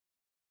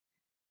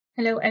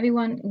Hello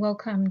everyone,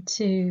 welcome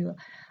to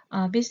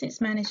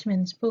Business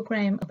Management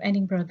program of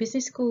Edinburgh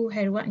Business School,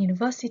 Heriot-Watt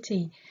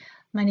University.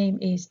 My name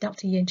is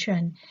Dr. Yen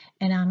Tran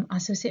and I'm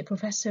Associate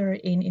Professor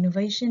in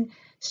Innovation,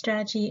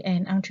 Strategy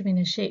and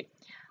Entrepreneurship.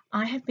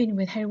 I have been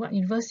with Heriot-Watt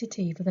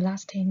University for the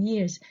last 10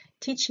 years,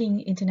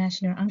 teaching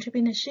international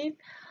entrepreneurship,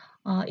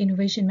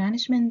 innovation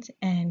management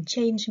and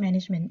change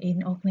management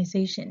in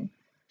organization.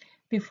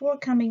 Before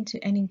coming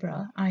to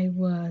Edinburgh, I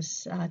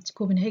was at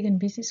Copenhagen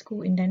Business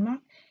School in Denmark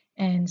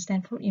and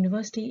Stanford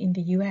University in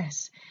the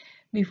US.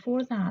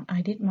 Before that,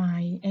 I did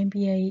my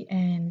MBA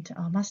and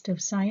Master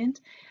of Science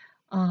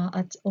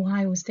at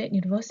Ohio State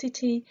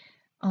University,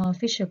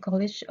 Fisher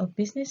College of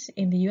Business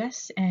in the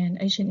US, and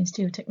Asian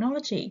Institute of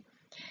Technology.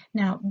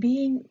 Now,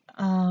 being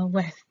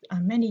with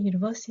many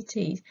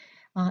universities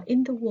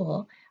in the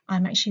world,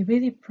 I'm actually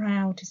really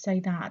proud to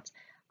say that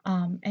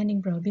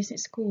Edinburgh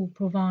Business School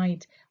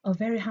provides a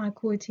very high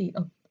quality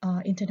of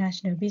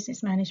international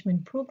business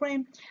management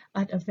program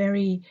at a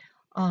very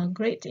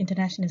great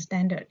international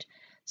standard.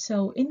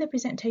 So in the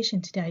presentation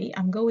today,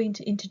 I'm going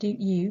to introduce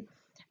you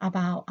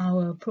about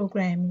our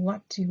program,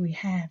 what do we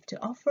have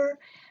to offer,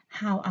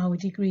 how our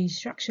degree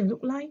structure look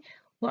like,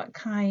 what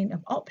kind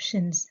of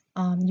options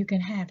you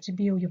can have to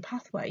build your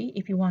pathway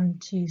if you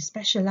want to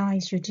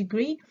specialize your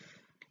degree,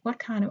 what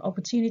kind of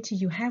opportunity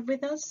you have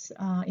with us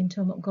in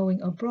terms of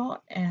going abroad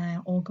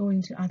or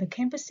going to other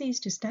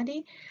campuses to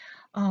study,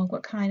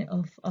 what kind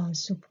of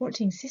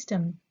supporting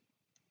system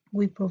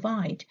we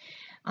provide,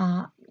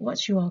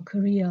 what's your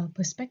career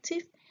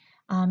perspective,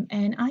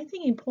 and I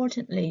think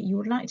importantly you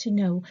would like to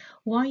know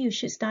why you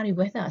should study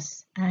with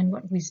us and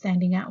what we're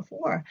standing out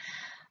for.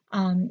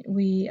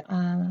 We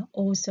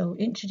also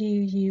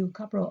introduce you a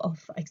couple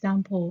of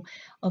examples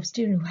of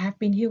students who have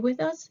been here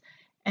with us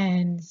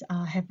and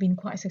have been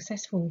quite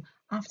successful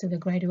after the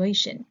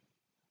graduation.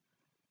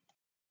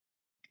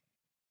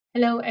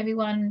 Hello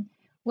everyone.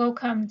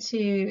 Welcome to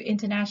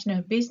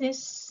International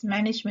Business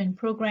Management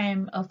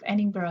program of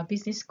Edinburgh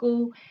Business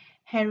School,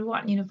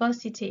 Heriot-Watt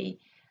University.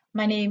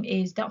 My name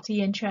is Dr.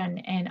 Yen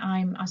Tran and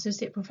I'm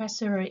Associate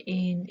Professor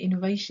in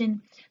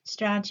Innovation,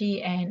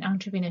 Strategy and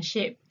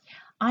Entrepreneurship.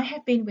 I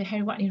have been with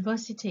Heriot-Watt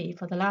University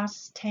for the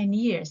last 10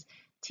 years,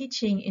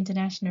 teaching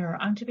international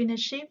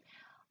entrepreneurship,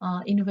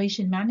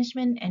 innovation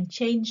management and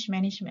change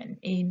management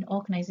in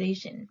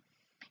organization.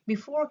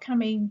 Before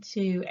coming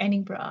to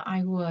Edinburgh,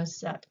 I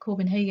was at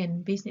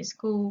Copenhagen Business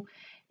School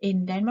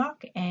in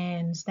Denmark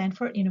and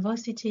Stanford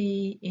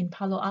University in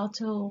Palo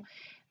Alto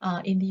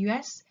in the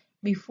US.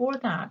 Before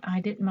that, I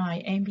did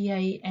my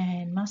MBA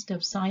and Master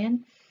of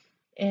Science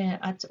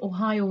at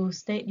Ohio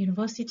State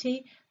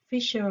University,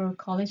 Fisher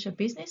College of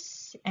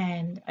Business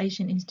and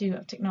Asian Institute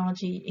of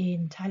Technology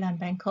in Thailand,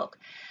 Bangkok.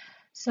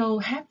 So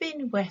have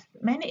been with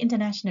many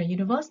international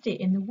universities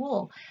in the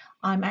world.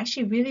 I'm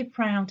actually really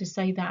proud to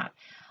say that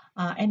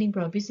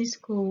Edinburgh Business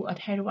School at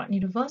Heriot-Watt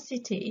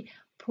University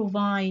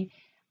provide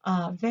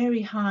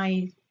very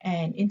high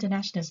and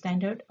international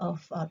standard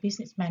of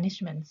business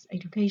management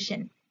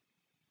education.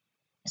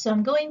 So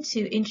I'm going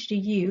to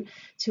introduce you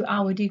to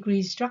our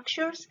degree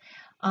structures,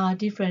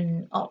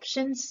 different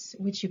options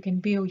which you can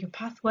build your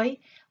pathway,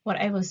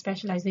 whatever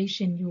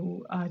specialization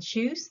you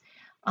choose,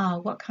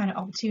 what kind of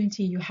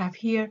opportunity you have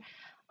here,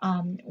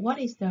 what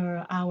is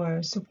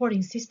our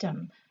supporting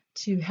system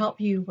to help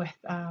you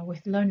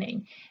with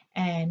learning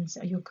and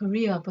your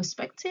career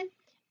perspective.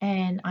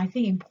 And I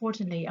think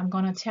importantly, I'm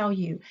going to tell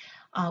you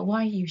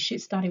why you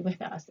should study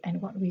with us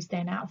and what we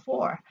stand out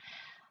for.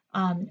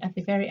 At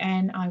the very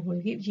end, I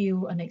will give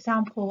you an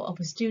example of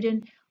a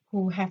student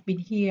who have been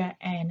here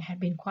and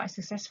have been quite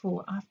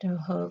successful after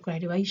her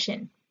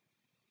graduation.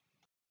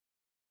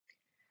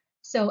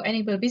 So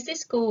Edinburgh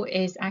Business School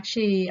is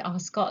actually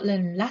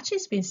Scotland's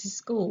largest business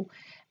school.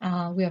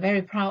 We are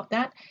very proud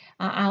that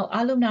our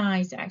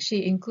alumni is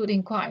actually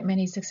including quite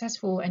many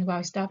successful and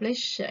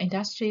well-established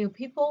industrial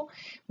people.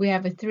 We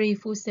have 3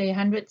 FTSE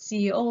 100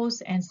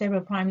 CEOs and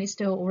several prime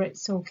ministers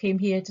also came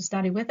here to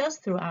study with us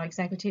through our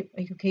executive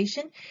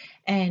education,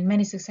 and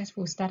many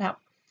successful startups.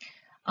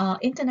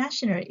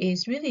 International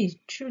is really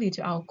truly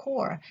to our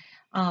core,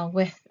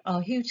 with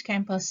a huge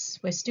campus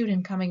with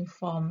students coming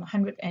from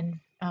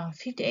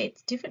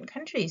 158 different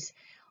countries,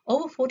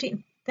 over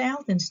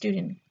 14,000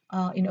 students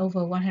in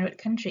over 100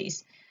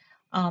 countries,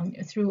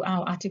 through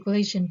our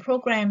articulation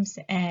programs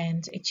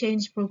and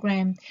exchange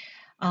program,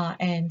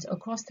 and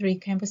across 3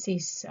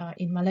 campuses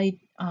in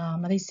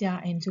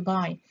Malaysia and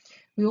Dubai.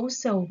 We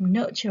also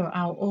nurture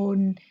our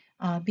own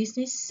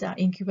business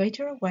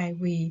incubator where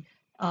we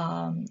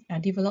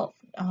develop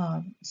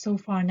so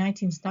far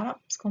 19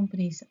 startups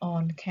companies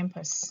on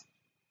campus.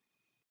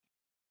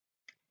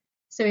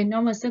 So in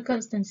normal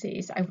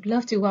circumstances, I would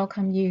love to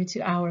welcome you to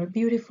our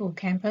beautiful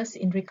campus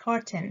in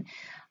Riccarton.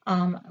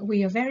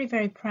 We are very,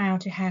 very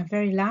proud to have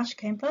very large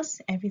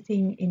campus,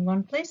 everything in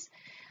one place.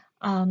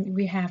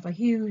 We have a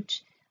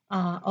huge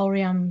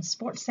Oriam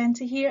Sports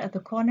Center here at the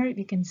corner.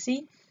 You can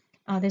see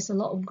there's a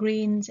lot of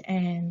greens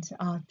and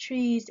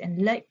trees and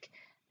lake.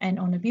 And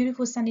on a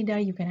beautiful sunny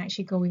day, you can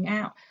actually going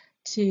out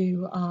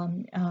to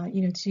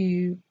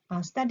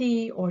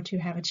study or to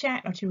have a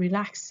chat or to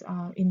relax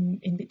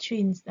in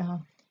between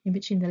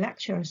the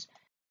lectures.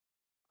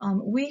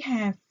 We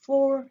have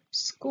 4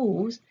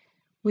 schools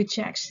which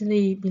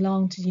actually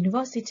belong to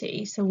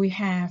university. So we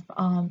have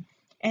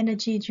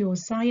energy,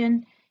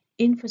 geoscience,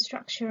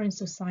 infrastructure and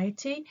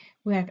society.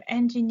 We have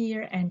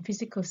engineer and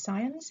physical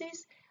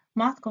sciences,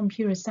 math,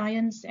 computer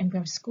science, and we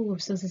have School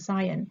of Social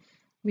Science,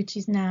 which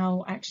is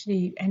now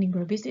actually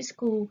Edinburgh Business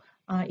School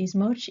is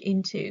merged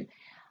into.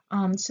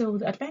 So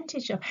the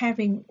advantage of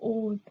having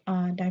all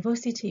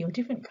diversity or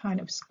different kind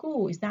of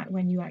school is that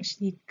when you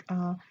actually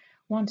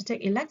want to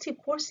take elective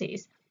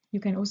courses, you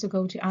can also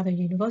go to other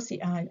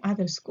university,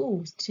 other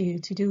schools to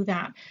do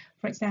that.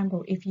 For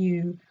example, if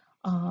you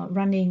are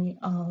running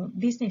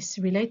business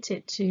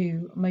related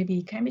to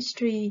maybe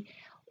chemistry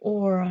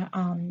or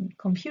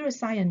computer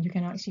science, you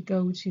can actually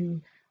go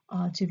to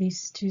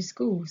these 2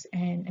 schools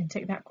and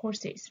take that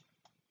courses.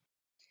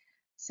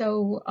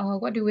 So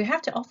what do we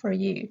have to offer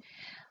you?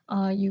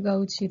 You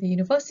go to the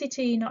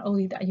university, not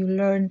only that you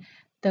learn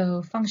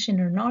the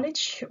functional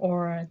knowledge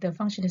or the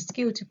functional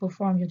skill to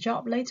perform your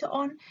job later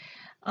on,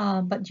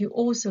 but you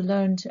also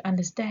learn to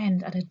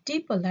understand at a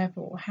deeper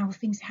level how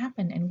things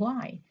happen and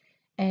why,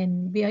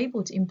 and be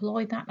able to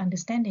employ that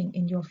understanding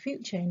in your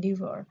future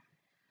endeavor.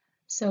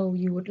 So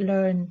you would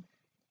learn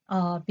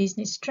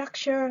business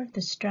structure,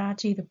 the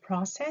strategy, the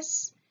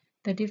process,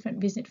 the different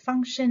business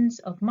functions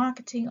of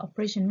marketing,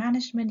 operation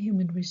management,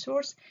 human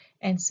resource,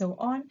 and so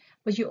on.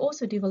 But you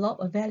also develop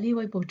a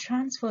valuable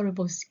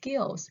transferable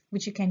skills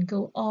which you can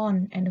go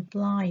on and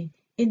apply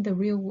in the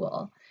real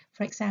world.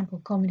 For example,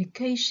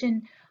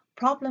 communication,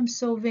 problem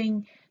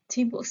solving,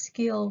 teamwork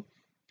skill,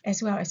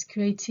 as well as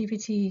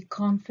creativity,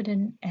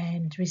 confidence,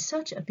 and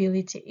research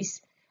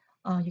abilities.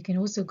 You can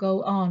also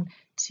go on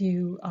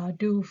to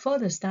do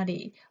further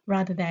study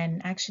rather than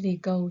actually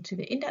go to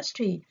the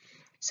industry.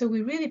 So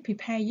we really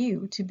prepare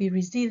you to be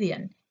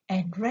resilient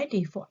and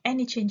ready for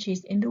any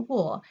changes in the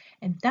world,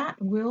 and that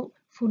will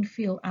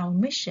fulfill our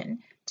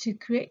mission to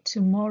create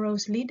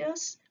tomorrow's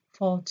leaders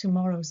for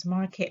tomorrow's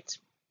market.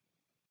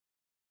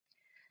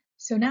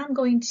 So now I'm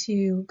going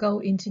to go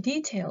into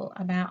detail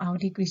about our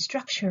degree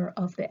structure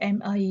of the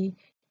MA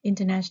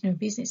International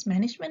Business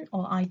Management,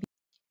 or IB.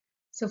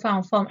 So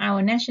from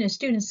our National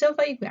Student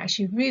Survey, we're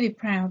actually really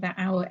proud that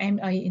our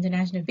MA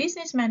International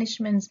Business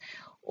Management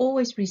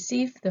always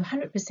receive the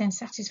 100%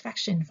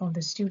 satisfaction from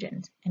the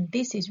student, and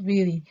this is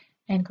really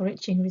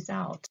encouraging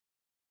result.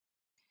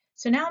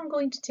 So now I'm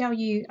going to tell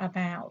you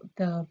about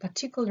the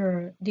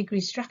particular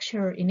degree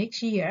structure in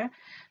each year.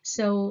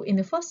 So in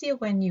the first year,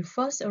 when you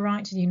first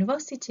arrive to the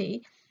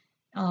university,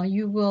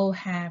 you will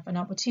have an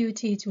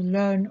opportunity to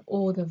learn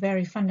all the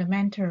very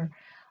fundamental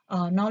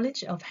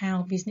knowledge of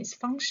how business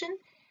function,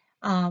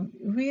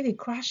 really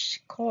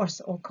crash course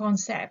or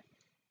concept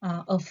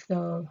of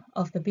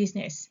the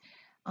business.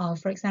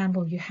 For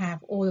example, you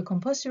have all the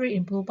compulsory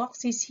in blue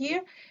boxes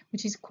here,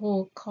 which is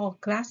called core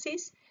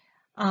classes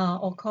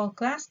or core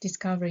class,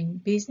 discovering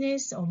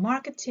business or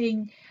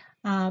marketing,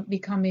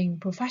 becoming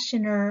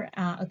professional,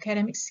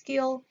 academic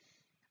skill,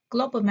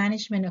 global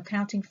management,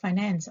 accounting,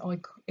 finance, or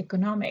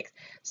economics.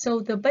 So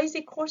the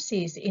basic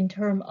courses in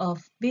terms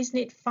of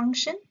business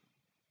function,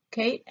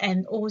 okay,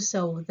 and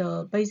also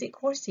the basic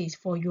courses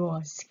for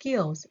your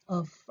skills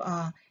of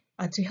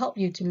to help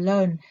you to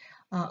learn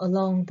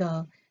along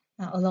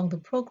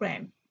the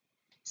program.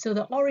 So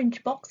the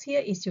orange box here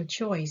is your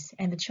choice,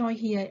 and the choice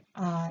here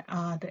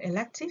are the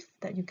elective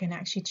that you can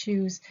actually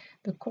choose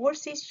the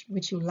courses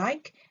which you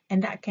like,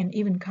 and that can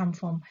even come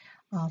from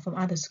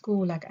other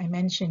school, like I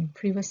mentioned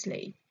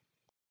previously.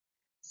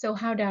 So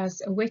how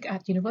does a week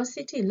at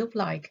university look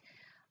like?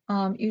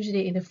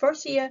 Usually in the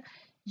first year,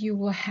 you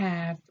will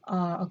have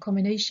a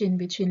combination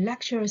between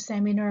lecture,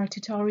 seminar,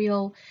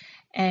 tutorial,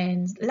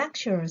 and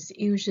lectures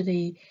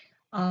usually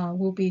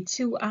will be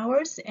 2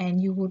 hours, and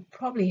you would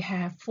probably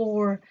have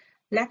 4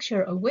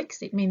 lecture a week.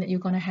 It means that you're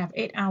going to have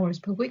 8 hours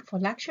per week for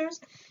lectures,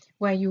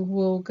 where you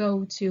will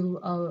go to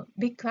a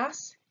big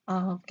class,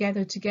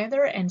 gather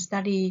together and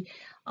study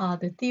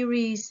the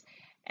theories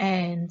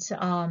and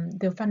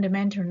the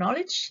fundamental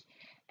knowledge.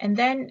 And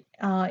then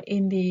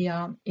in the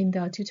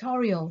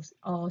tutorials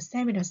or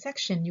seminar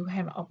section, you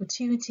have an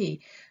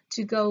opportunity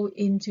to go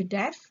into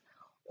depth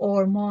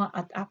or more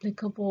at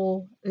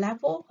applicable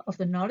level of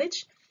the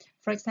knowledge.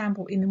 For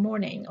example, in the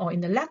morning or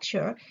in the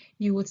lecture,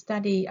 you would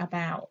study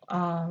about,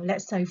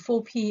 let's say,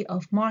 4P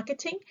of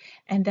marketing,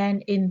 and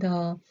then in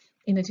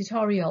the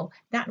tutorial,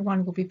 that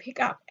one will be picked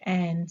up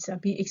and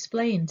be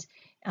explained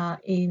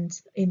in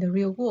the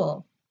real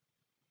world.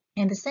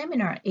 And the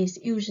seminar is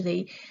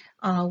usually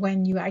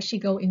when you actually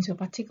go into a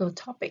particular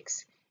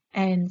topics,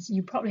 and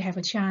you probably have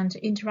a chance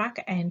to interact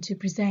and to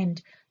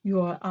present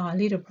your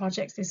little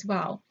projects as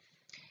well.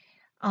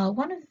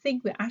 One of the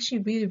things we're actually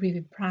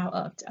really proud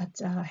of at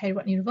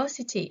Heriot-Watt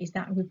University is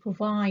that we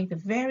provide the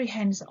very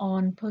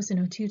hands-on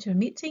personal tutor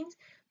meetings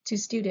to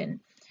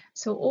students.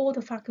 So all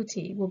the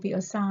faculty will be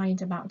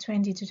assigned about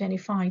 20 to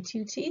 25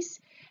 tutors,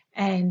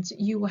 and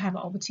you will have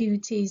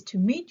opportunities to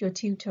meet your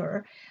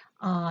tutor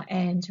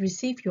and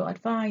receive your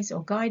advice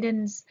or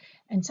guidance,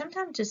 and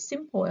sometimes just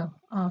simple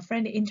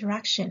friendly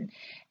interaction,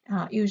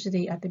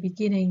 usually at the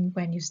beginning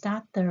when you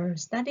start the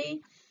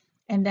study,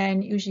 and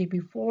then usually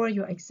before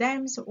your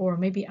exams, or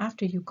maybe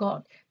after you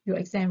got your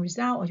exam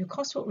result or your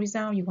coursework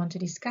result, you want to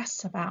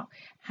discuss about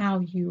how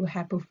you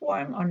have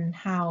performed, on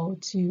how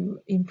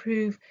to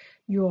improve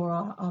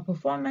your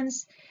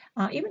performance.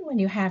 Even when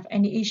you have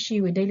any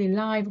issue in daily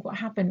life, what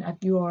happened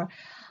at your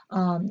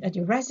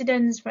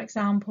residence, for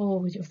example,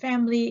 with your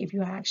family, if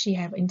you actually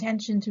have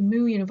intention to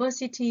move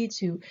university,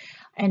 to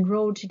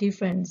enroll to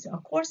different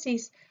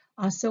courses,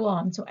 so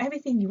on. So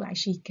everything you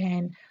actually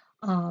can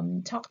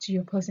talk to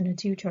your personal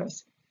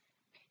tutors.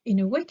 In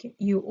a week,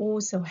 you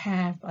also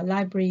have a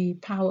library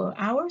power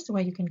hours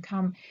where you can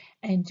come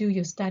and do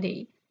your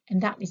study,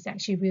 and that is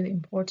actually really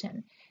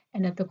important.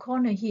 And at the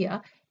corner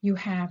here, you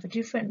have a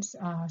different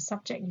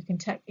subject you can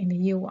take in the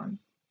year one.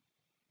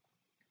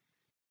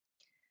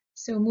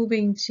 So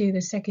moving to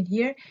the second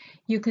year,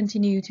 you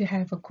continue to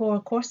have a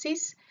core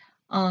courses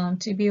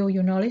to build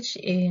your knowledge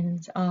in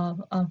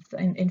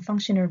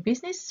functional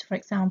business, for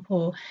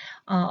example,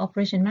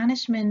 operation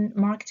management,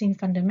 marketing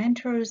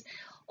fundamentals,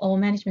 or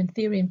management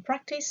theory and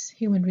practice,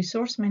 human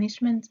resource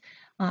management,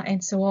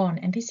 and so on.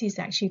 And this is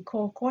actually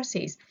core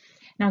courses.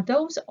 Now,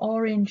 those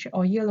orange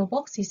or yellow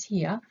boxes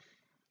here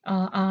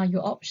are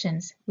your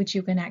options, which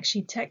you can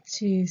actually take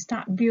to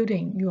start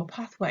building your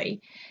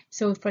pathway.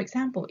 So for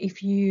example,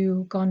 if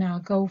you're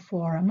gonna go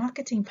for a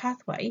marketing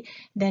pathway,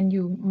 then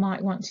you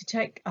might want to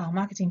take a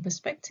marketing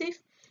perspective,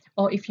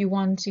 or if you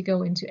want to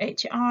go into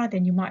HR,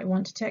 then you might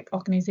want to take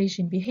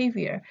organization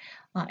behavior,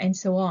 and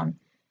so on.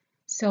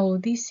 So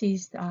this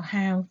is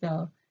how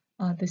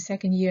the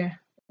second year.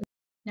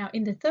 Now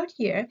in the third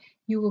year,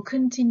 you will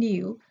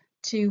continue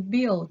to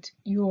build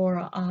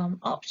your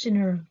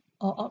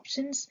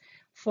options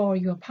for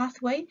your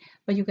pathway,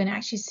 but you can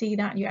actually see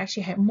that you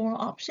actually have more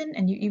options,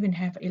 and you even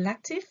have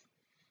elective,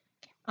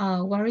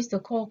 whereas the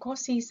core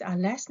courses are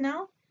less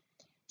now.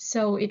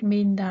 So it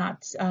means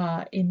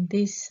that in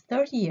this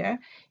third year,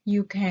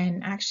 you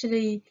can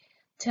actually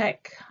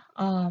take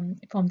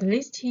from the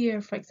list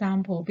here, for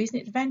example,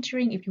 business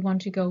venturing, if you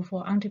want to go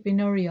for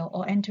entrepreneurial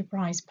or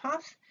enterprise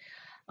path,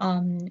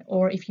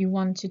 or if you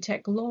want to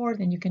take law,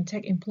 then you can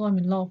take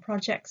employment law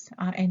projects,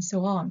 and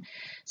so on.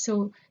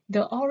 So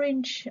the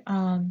orange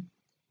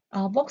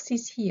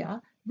boxes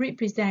here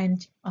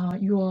represent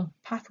your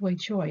pathway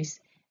choice,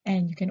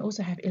 and you can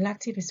also have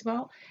elective as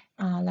well.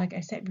 Like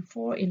I said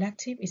before,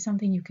 elective is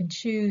something you can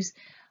choose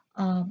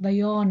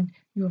beyond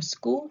your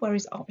school,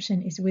 whereas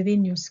option is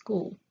within your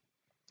school.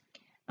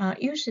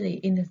 Usually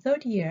in the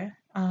third year,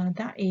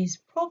 that is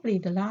probably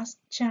the last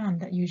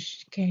chance that you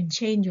can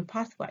change your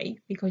pathway,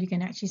 because you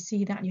can actually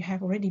see that you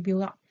have already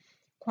built up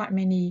quite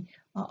many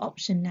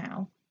options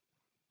now.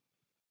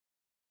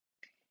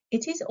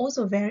 It is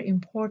also very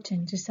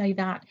important to say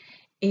that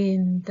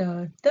in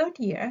the third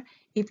year,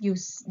 if you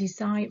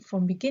decide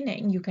from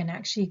beginning, you can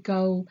actually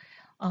go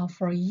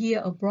for a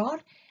year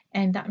abroad,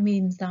 and that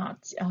means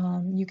that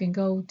you can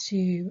go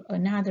to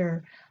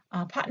another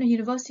partner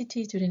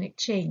university, student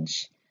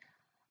exchange,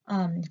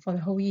 for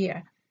the whole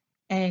year.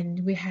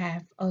 And we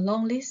have a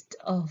long list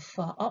of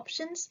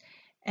options,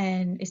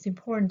 and it's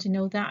important to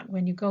know that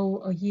when you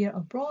go a year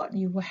abroad,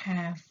 you will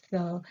have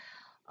the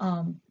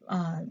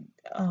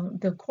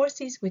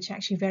courses which are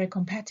actually very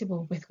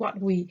compatible with what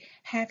we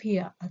have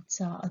here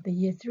at the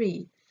year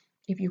 3,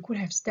 if you could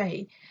have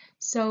stayed.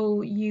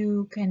 So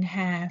you can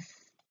have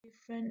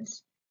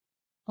different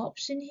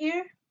options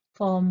here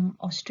from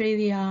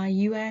Australia,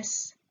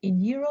 US, in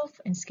Europe,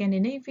 and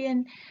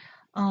Scandinavian,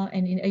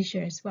 and in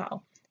Asia as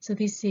well. So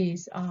this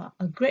is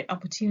a great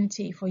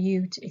opportunity for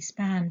you to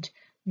expand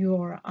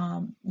your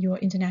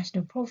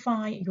international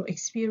profile, your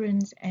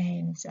experience,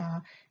 and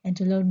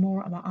to learn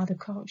more about other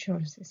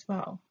cultures as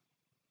well.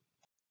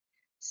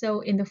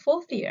 So in the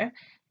fourth year,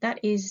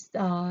 that is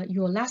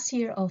your last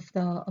year of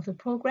the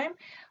program,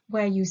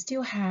 where you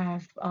still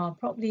have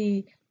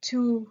probably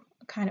 2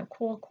 kind of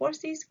core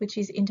courses, which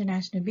is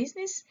international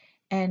business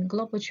and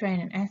global trade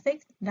and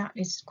ethics. That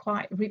is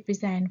quite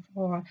represent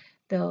for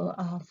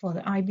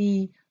the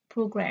IB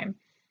program.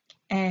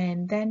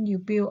 And then you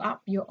build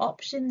up your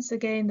options.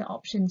 Again, the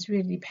options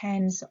really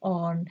depends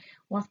on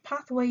what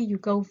pathway you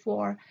go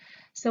for.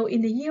 So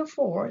in the year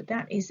 4,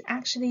 that is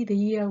actually the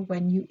year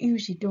when you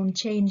usually don't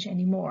change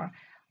anymore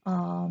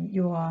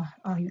your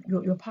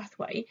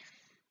pathway.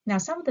 Now,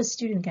 some of the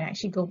students can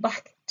actually go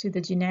back to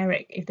the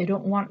generic if they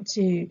don't want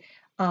to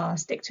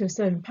stick to a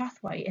certain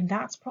pathway, and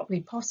that's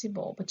probably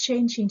possible, but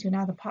changing to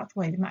another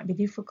pathway might be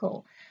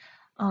difficult.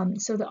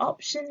 So the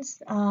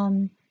options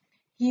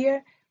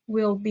here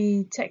will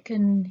be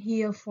taken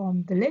here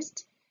from the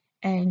list,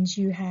 and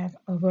you have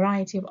a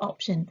variety of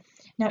options.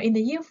 Now in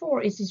the year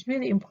 4, it is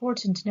really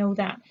important to know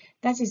that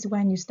that is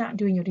when you start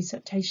doing your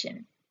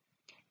dissertation.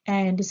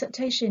 And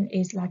dissertation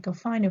is like a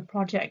final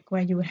project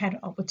where you had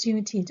an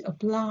opportunity to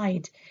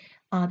apply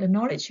the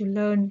knowledge you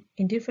learn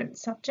in different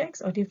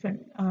subjects or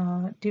different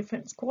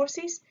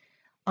courses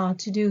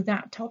to do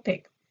that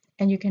topic.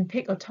 and you can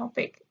pick a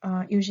topic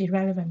usually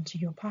relevant to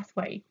your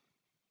pathway.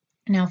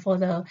 Now, for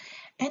the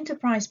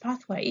enterprise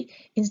pathway,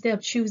 instead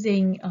of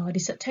choosing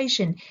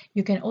dissertation,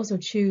 you can also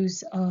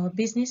choose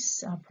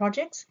business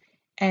projects,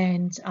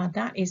 and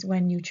that is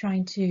when you're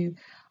trying to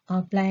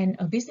plan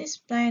a business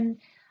plan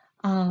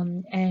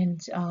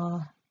and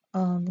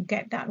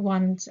get that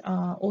one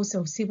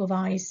also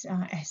supervised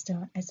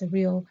as a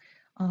real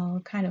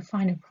kind of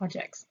final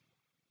projects.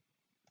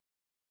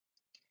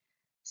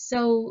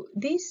 So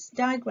this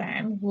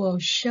diagram will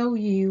show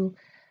you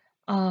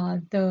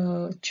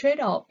the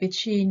trade-off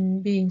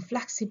between being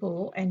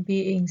flexible and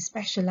being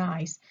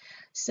specialized.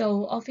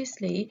 So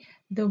obviously,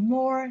 the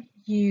more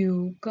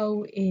you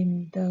go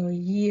in the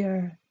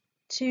year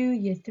 2,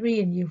 year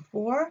 3, and year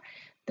 4,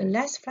 the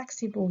less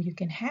flexible you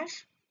can have,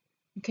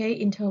 okay,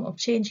 in terms of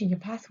changing your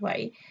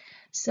pathway.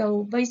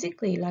 So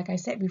basically, like I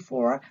said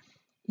before,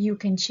 you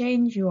can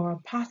change your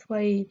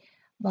pathway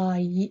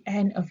by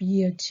end of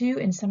year 2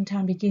 and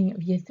sometime beginning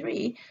of year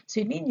 3.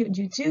 So it means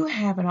you do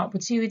have an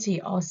opportunity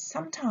or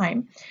some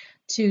time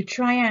to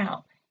try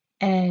out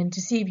and to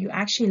see if you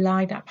actually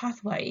like that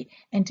pathway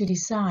and to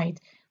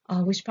decide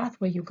which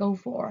pathway you go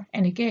for.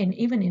 And again,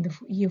 even in the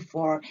year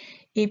 4,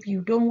 if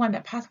you don't want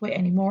that pathway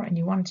anymore and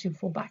you want to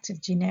fall back to the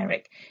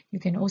generic, you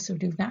can also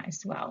do that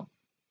as well.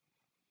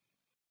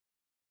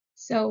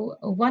 So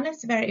one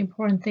of the very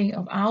important thing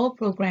of our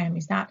program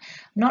is that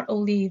not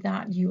only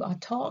that you are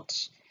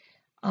taught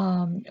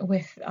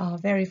with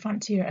very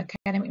frontier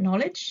academic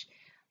knowledge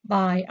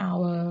by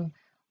our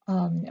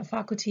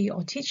faculty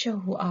or teacher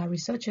who are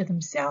researchers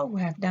themselves, who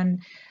have done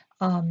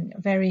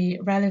very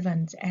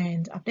relevant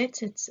and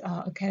updated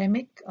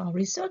academic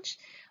research,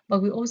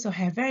 but we also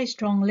have very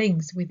strong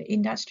links with the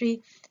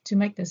industry to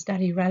make the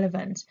study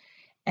relevant.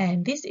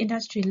 And these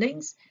industry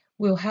links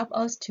will help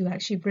us to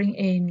actually bring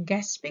in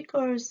guest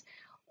speakers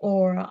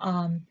or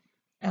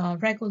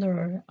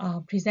regular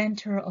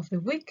presenter of the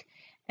week,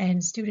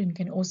 and students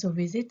can also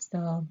visit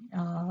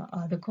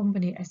the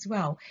company as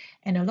well.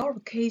 And a lot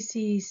of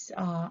cases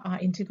are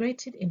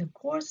integrated in the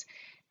course,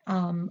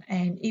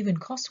 and even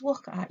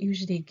coursework are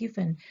usually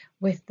given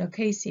with the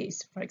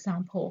cases. For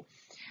example,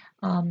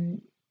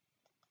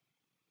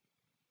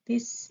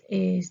 this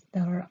is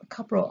a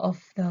couple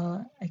of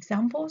the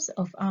examples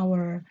of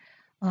our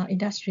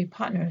industry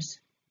partners,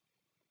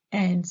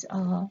 and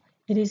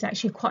it is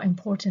actually quite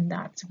important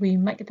that we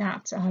make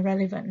that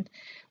relevant.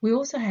 We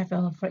also have,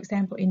 for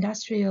example,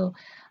 industrial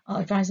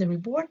advisory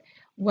board,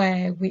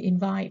 where we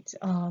invite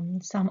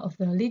some of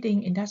the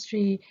leading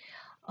industry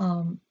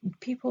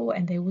people,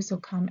 and they also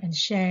come and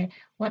share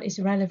what is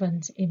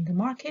relevant in the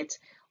market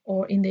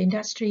or in the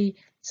industry,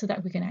 so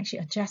that we can actually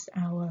adjust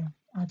our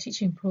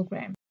teaching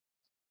program.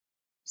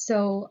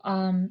 So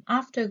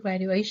after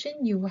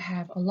graduation, you will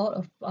have a lot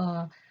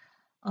of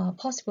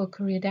possible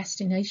career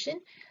destination.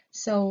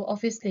 So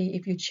obviously,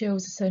 if you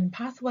choose a certain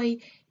pathway,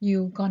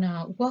 you're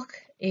gonna work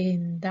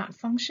in that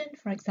function.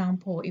 For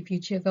example, if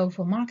you go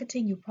for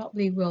marketing, you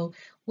probably will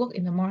work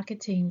in the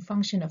marketing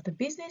function of the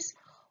business,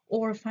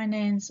 or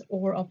finance,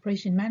 or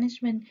operation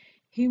management,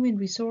 human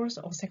resource,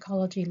 or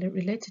psychology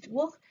related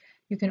work.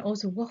 You can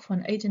also work for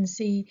an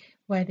agency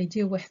where they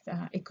deal with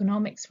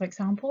economics, for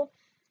example.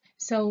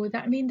 So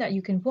that means that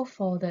you can work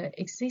for the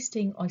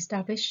existing or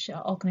established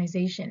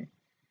organization.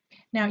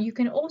 Now, you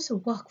can also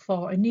work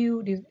for a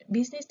new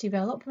business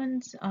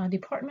development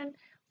department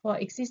for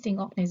existing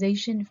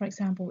organization. For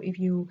example, if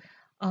you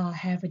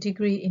have a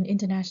degree in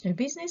international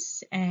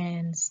business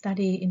and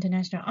study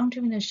international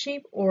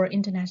entrepreneurship or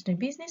international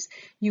business,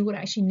 you would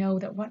actually know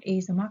that what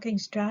is a marketing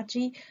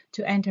strategy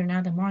to enter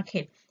another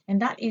market.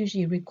 And that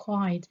usually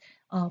required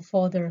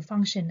for the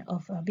function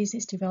of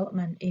business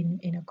development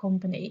in a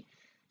company.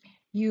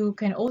 You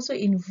can also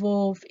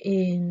involve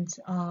in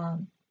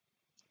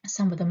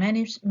some of the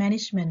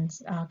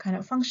management kind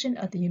of function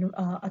at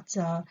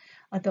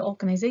the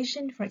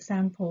organization, for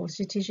example,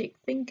 strategic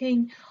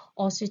thinking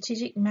or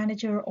strategic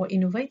manager or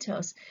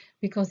innovators,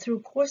 because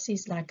through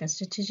courses like a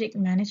strategic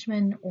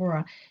management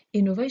or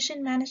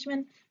innovation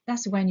management,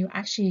 that's when you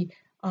actually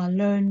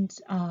learned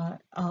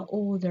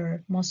all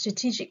the more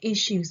strategic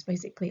issues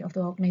basically of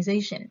the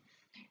organization.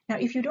 Now,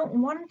 if you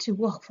don't want to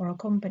work for a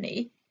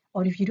company,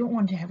 or if you don't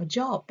want to have a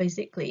job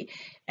basically,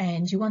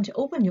 and you want to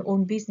open your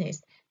own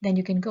business, then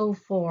you can go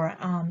for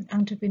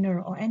entrepreneur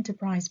or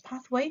enterprise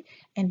pathway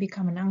and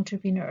become an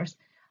entrepreneur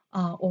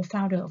or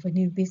founder of a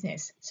new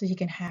business. So you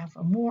can have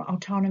more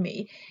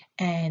autonomy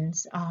and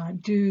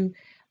do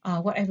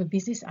whatever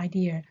business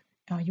idea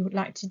you would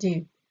like to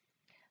do.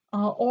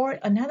 Or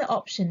another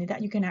option is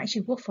that you can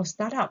actually work for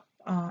startup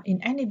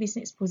in any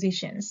business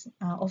positions.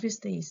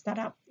 Obviously,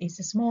 startup is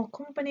a small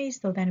company,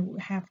 so then it will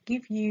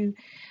give you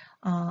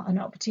an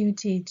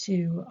opportunity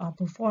to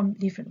perform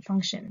different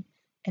function,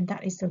 and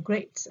that is a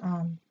great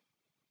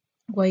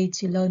way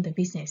to learn the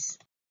business.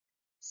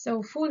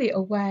 So fully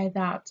aware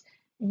that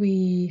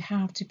we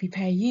have to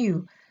prepare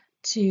you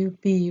to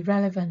be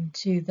relevant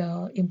to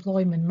the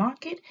employment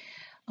market.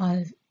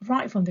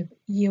 Right from the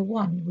year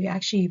 1, we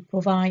actually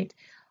provide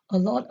a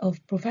lot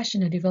of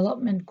professional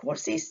development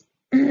courses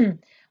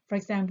For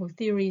example,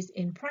 theories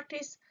in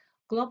practice,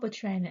 global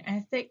trend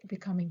and ethic,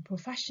 becoming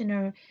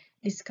professional,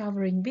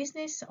 discovering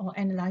business, or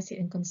analyzing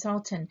and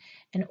consultant.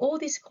 And all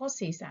these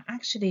courses are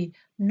actually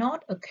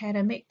not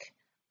academic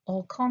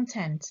or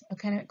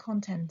academic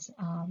content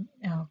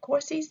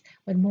courses,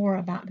 but more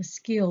about the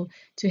skill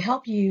to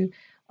help you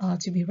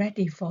to be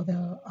ready for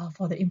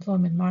the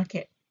employment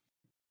market.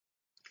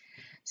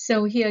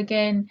 So here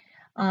again,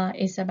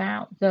 it's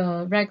about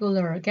the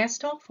regular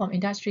guest talk from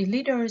industry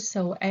leaders.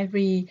 So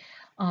every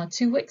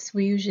 2 weeks,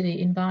 we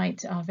usually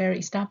invite a very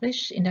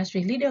established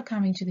industry leader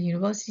coming to the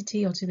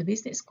university or to the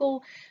business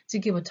school to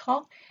give a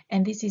talk.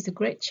 And this is a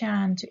great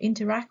chance to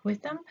interact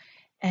with them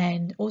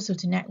and also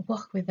to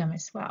network with them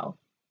as well.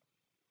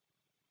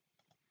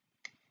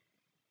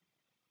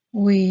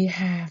 We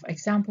have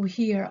example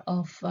here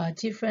of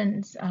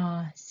different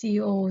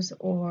CEOs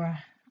or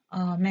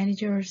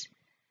managers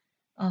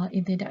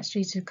in the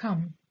industry to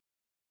come.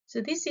 So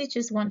this is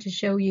just want to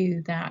show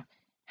you that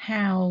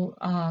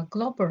how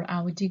global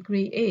our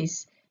degree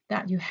is,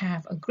 that you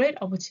have a great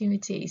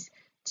opportunities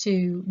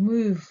to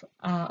move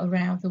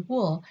around the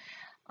world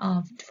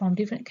from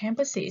different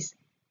campuses.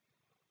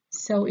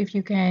 So if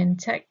you can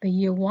take the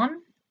year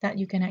 1, that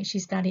you can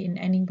actually study in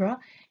Edinburgh.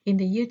 In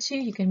the year 2,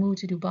 you can move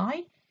to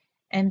Dubai.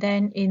 And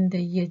then in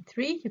the year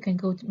 3, you can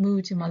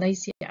move to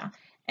Malaysia.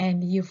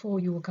 And year 4,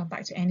 you will come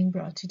back to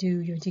Edinburgh to do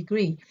your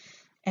degree.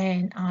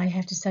 And I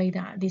have to say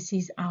that this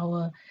is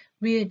our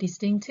real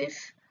distinctive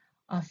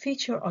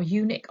feature or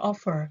unique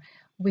offer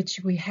which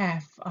we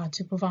have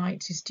to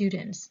provide to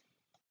students.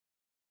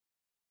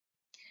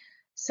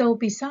 So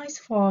besides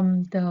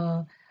from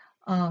the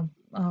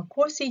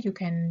courses you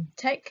can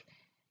take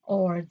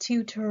or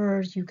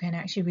tutors you can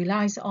actually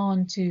rely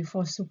on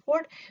for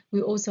support,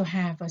 we also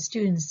have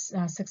students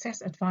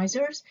success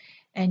advisors,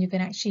 and you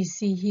can actually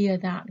see here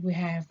that we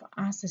have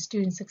asked the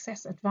student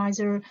success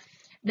advisor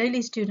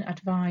daily student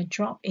advice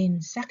drop-in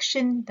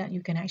section that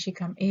you can actually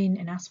come in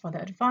and ask for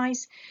the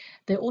advice.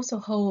 They also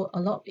hold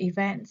a lot of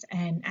events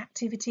and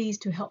activities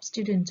to help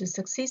students to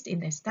succeed in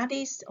their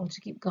studies or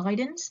to give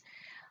guidance.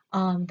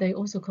 They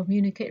also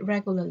communicate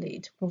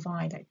regularly to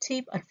provide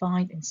tip,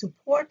 advice, and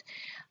support,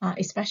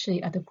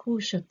 especially at the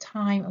crucial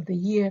time of the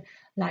year,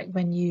 like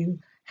when you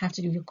have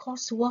to do your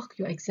coursework,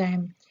 your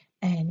exam,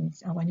 and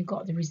when you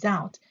got the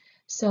result.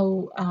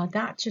 So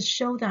that just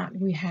shows that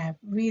we have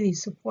really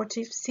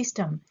supportive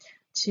system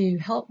to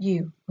help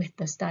you with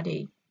the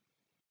study.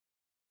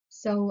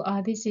 So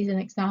this is an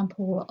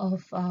example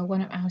of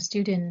one of our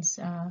students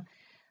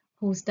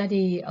who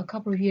studied a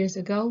couple of years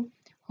ago.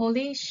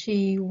 Holly,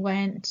 she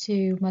went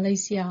to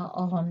Malaysia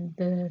on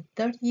the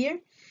 3rd year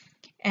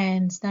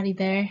and studied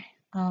there.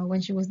 When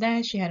she was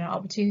there, she had an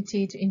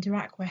opportunity to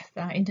interact with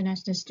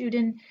international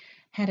students,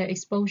 had an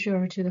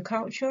exposure to the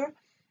culture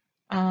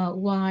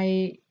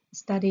while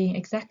studying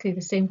exactly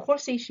the same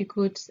courses she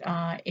could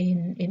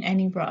in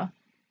Edinburgh.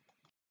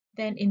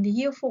 Then in the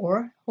year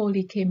 4,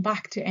 Holly came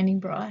back to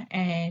Edinburgh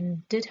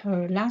and did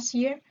her last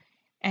year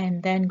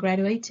and then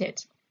graduated.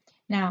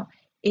 Now,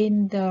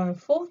 in the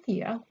 4th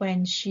year,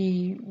 when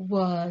she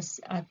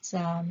was at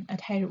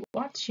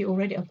Heriot-Watt, she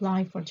already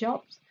applied for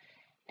jobs,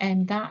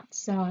 and that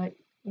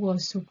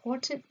was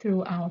supported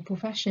through our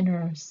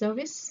professional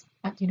service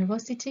at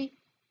university.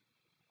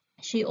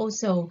 She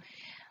also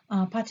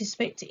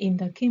participated in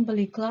the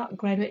Kimberley-Clark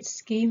graduate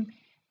scheme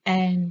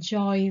and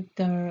joined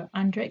the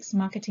Andrex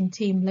marketing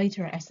team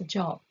later as a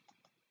job.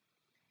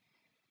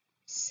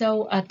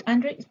 So at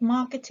Andrex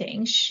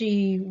marketing,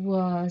 she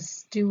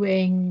was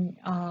doing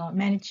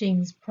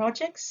managing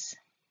projects,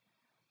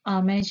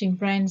 managing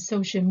brand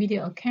social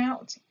media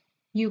account,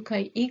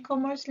 UK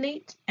e-commerce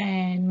lead,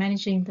 and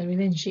managing the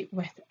relationship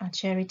with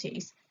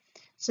charities.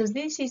 So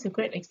this is a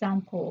great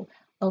example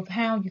of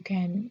how you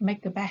can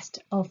make the best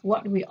of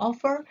what we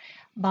offer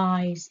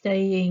by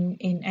staying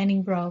in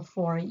Edinburgh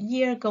for a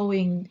year,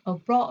 going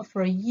abroad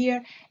for a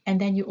year,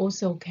 and then you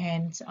also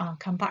can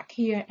come back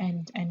here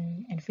and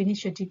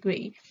finish your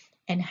degree,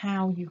 and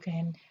how you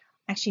can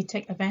actually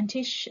take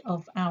advantage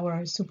of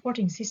our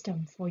supporting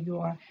system for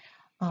your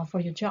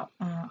job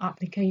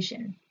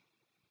application.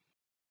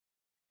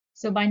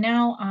 So by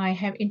now I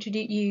have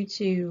introduced you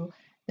to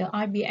the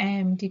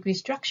IBM degree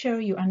structure.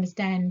 You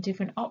understand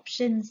different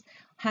options,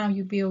 how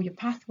you build your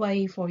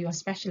pathway for your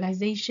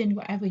specialization,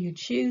 whatever you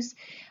choose,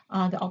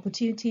 the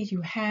opportunities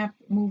you have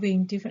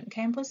moving different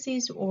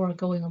campuses or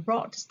going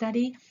abroad to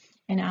study,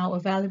 and our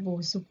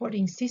available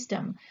supporting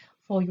system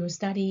for your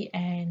study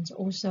and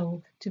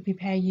also to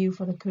prepare you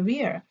for the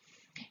career.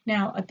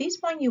 Now, at this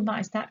point, you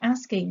might start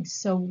asking,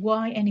 so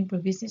why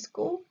Edinburgh Business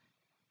School?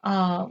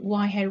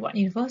 Why Heriot-Watt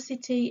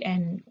University,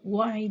 and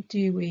what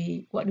do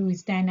we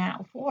stand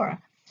out for?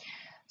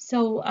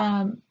 So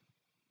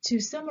to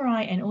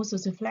summarize and also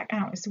to flag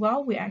out as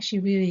well, we're actually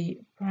really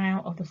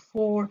proud of the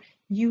 4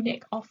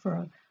 unique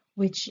offer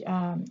which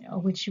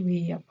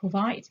we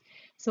provide.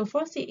 So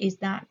firstly is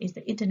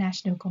the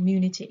international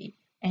community,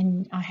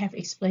 and I have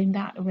explained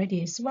that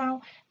already as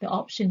well. The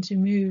option to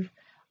move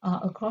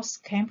across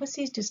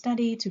campuses to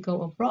study, to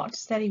go abroad to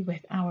study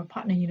with our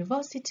partner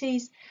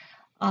universities.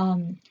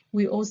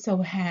 We also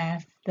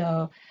have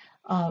the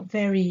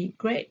very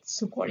great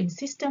supporting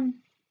system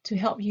to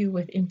help you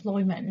with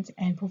employment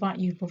and provide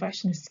you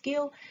professional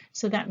skill,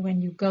 so that when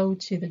you go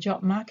to the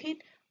job market,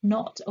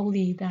 not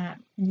only that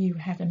you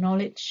have the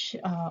knowledge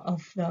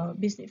of the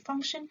business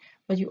function,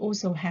 but you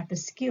also have the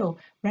skill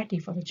ready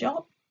for the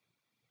job.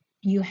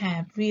 You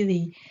have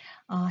really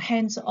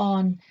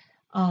hands-on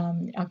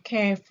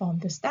care from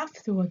the staff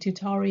through a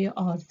tutorial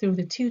or through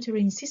the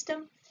tutoring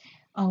system,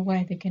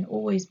 where they can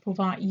always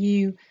provide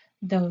you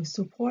the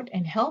support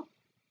and help.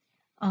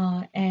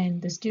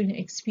 And the student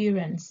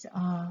experience,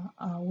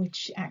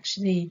 which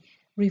actually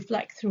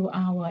reflect through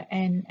our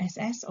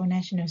NSS or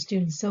National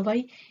Student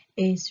Survey,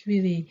 is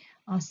really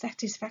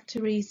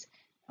satisfactory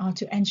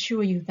to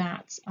ensure you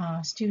that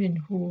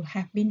students who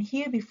have been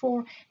here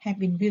before have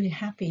been really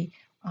happy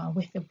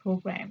with the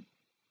program.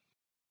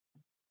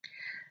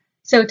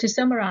 So to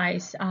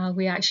summarize,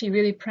 we are actually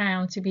really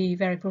proud to be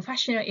very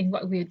professional in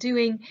what we're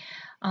doing,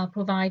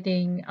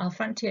 providing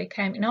frontier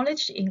academic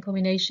knowledge in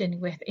combination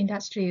with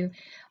industrial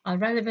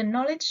relevant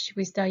knowledge.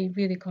 We stay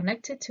really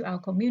connected to our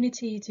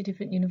community, to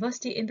different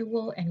universities in the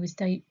world, and we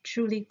stay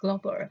truly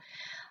global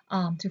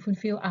to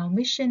fulfill our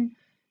mission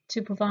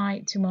to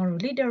provide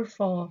tomorrow's leader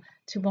for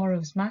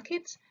tomorrow's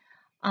markets.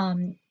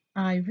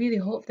 I really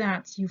hope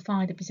that you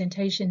find the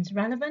presentations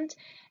relevant,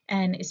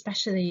 and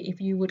especially if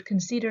you would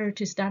consider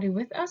to study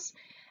with us,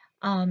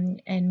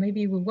 and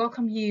maybe we'll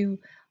welcome you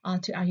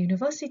to our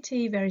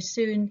university very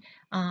soon,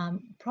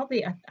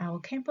 probably at our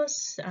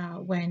campus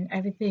when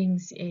everything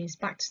is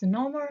back to the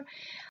normal.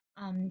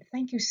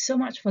 Thank you so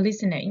much for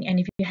listening, and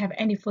if you have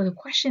any further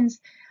questions,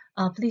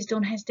 please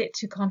don't hesitate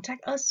to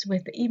contact us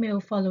with the email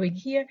following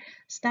here,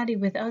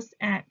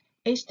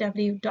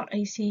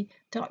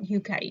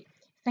 studywithus@hw.ac.uk.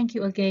 Thank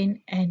you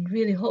again, and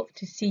really hope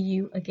to see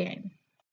you again.